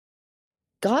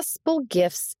Gospel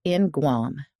Gifts in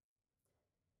Guam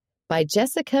by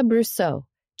Jessica Brousseau,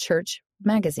 Church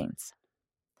Magazines.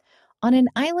 On an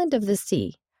island of the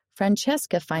sea,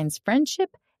 Francesca finds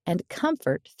friendship and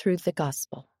comfort through the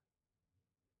gospel.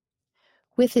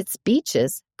 With its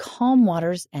beaches, calm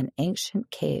waters, and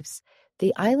ancient caves,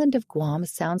 the island of Guam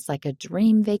sounds like a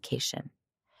dream vacation.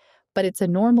 But it's a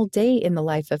normal day in the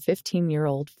life of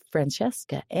 15-year-old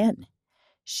Francesca N.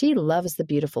 She loves the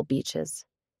beautiful beaches.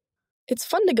 It's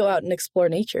fun to go out and explore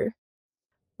nature.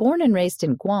 Born and raised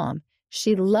in Guam,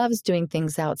 she loves doing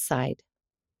things outside.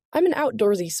 I'm an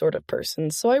outdoorsy sort of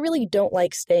person, so I really don't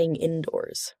like staying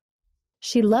indoors.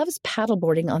 She loves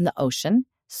paddleboarding on the ocean,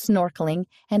 snorkeling,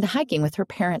 and hiking with her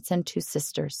parents and 2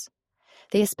 sisters.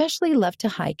 They especially love to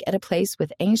hike at a place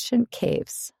with ancient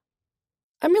caves.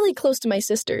 I'm really close to my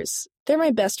sisters. They're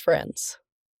my best friends.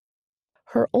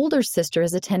 Her older sister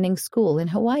is attending school in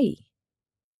Hawaii.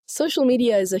 Social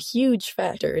media is a huge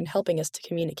factor in helping us to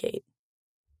communicate.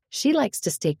 She likes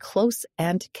to stay close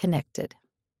and connected.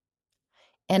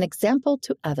 An example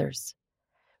to others.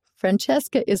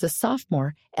 Francesca is a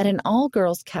sophomore at an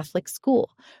all-girls Catholic school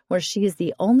where she is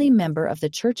the only member of the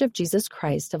Church of Jesus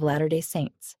Christ of Latter-day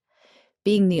Saints.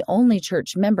 Being the only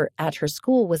church member at her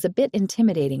school was a bit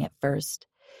intimidating at first,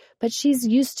 but she's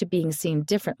used to being seen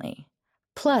differently.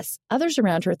 Plus, others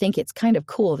around her think it's kind of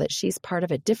cool that she's part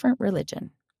of a different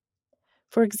religion.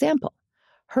 For example,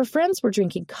 her friends were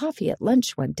drinking coffee at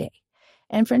lunch one day,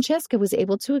 and Francesca was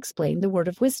able to explain the word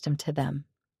of wisdom to them.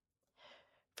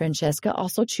 Francesca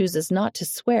also chooses not to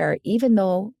swear even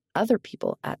though other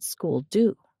people at school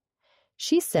do.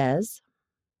 She says,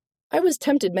 I was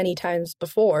tempted many times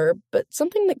before, but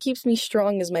something that keeps me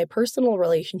strong is my personal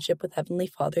relationship with Heavenly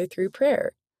Father through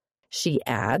prayer. She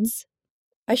adds,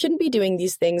 I shouldn't be doing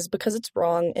these things because it's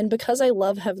wrong and because I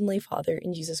love Heavenly Father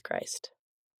in Jesus Christ.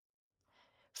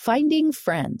 Finding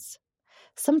friends.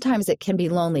 Sometimes it can be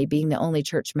lonely being the only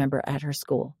church member at her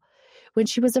school. When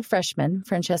she was a freshman,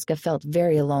 Francesca felt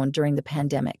very alone during the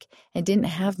pandemic and didn't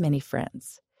have many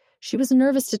friends. She was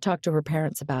nervous to talk to her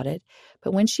parents about it,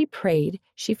 but when she prayed,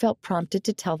 she felt prompted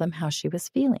to tell them how she was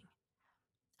feeling.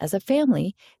 As a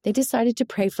family, they decided to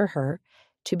pray for her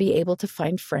to be able to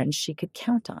find friends she could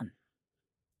count on.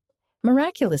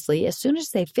 Miraculously, as soon as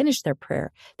they finished their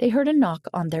prayer, they heard a knock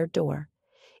on their door.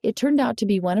 It turned out to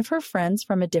be one of her friends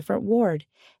from a different ward,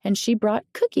 and she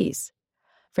brought cookies.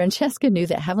 Francesca knew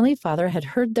that Heavenly Father had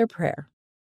heard their prayer.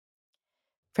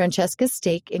 Francesca's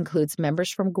stake includes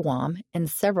members from Guam and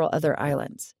several other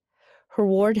islands. Her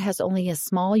ward has only a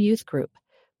small youth group,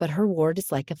 but her ward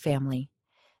is like a family.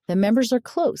 The members are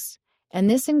close, and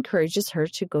this encourages her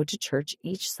to go to church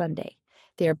each Sunday.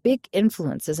 They are big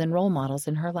influences and role models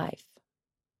in her life.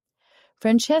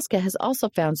 Francesca has also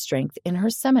found strength in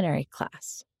her seminary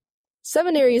class.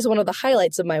 Seminary is one of the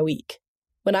highlights of my week.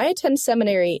 When I attend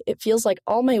seminary, it feels like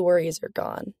all my worries are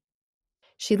gone.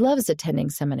 She loves attending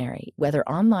seminary, whether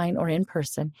online or in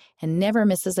person, and never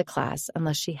misses a class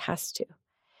unless she has to.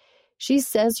 She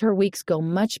says her weeks go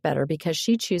much better because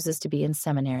she chooses to be in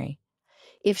seminary.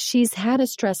 If she's had a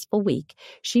stressful week,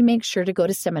 she makes sure to go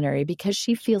to seminary because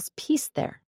she feels peace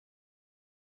there.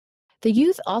 The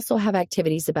youth also have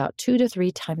activities about 2 to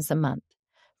 3 times a month.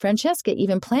 Francesca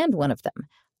even planned one of them,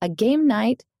 a game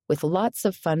night with lots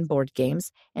of fun board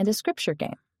games and a scripture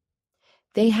game.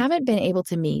 They haven't been able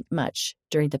to meet much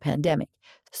during the pandemic,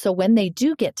 so when they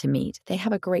do get to meet, they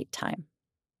have a great time.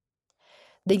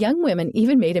 The young women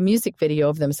even made a music video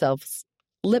of themselves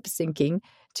lip-syncing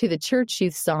to the church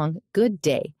youth song Good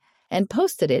Day and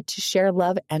posted it to share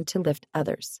love and to lift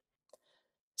others.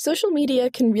 Social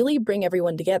media can really bring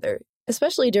everyone together,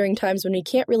 especially during times when we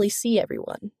can't really see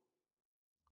everyone.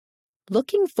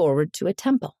 Looking forward to a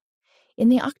temple. In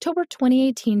the October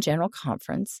 2018 General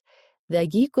Conference, the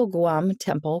Yiko Guam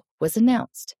Temple was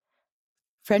announced.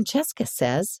 Francesca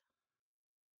says,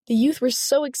 The youth were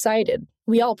so excited.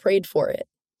 We all prayed for it.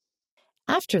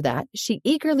 After that, she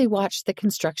eagerly watched the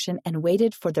construction and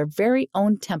waited for their very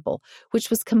own temple, which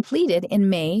was completed in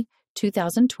May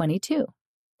 2022.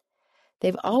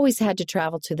 They've always had to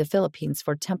travel to the Philippines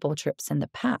for temple trips in the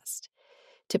past.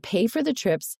 To pay for the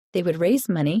trips, they would raise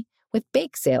money with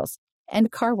bake sales and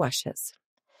car washes.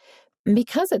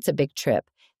 Because it's a big trip,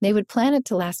 they would plan it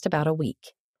to last about a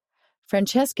week.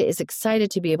 Francesca is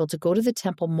excited to be able to go to the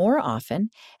temple more often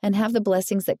and have the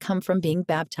blessings that come from being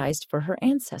baptized for her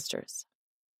ancestors.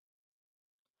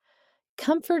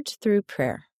 Comfort through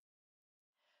prayer.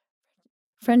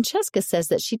 Francesca says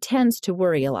that she tends to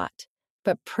worry a lot,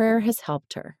 but prayer has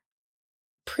helped her.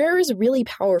 Prayer is really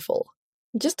powerful.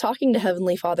 Just talking to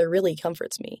Heavenly Father really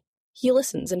comforts me. He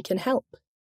listens and can help.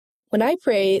 When I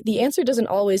pray, the answer doesn't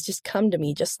always just come to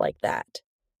me just like that.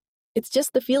 It's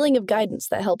just the feeling of guidance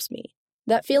that helps me,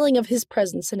 that feeling of His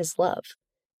presence and His love.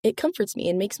 It comforts me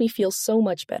and makes me feel so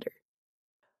much better.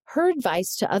 Her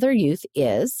advice to other youth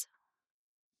is,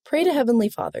 pray to Heavenly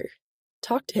Father.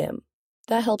 Talk to Him.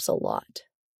 That helps a lot.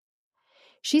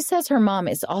 She says her mom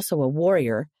is also a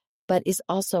warrior, but is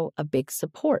also a big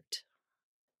support.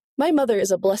 My mother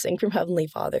is a blessing from Heavenly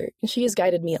Father, and she has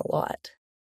guided me a lot.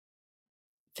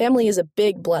 Family is a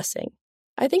big blessing.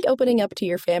 I think opening up to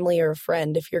your family or a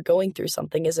friend if you're going through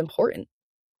something is important.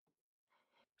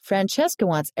 Francesca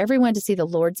wants everyone to see the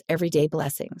Lord's everyday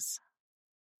blessings.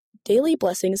 Daily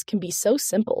blessings can be so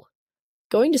simple.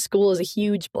 Going to school is a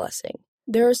huge blessing.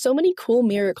 There are so many cool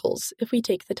miracles if we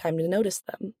take the time to notice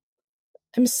them.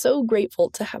 I'm so grateful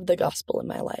to have the gospel in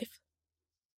my life.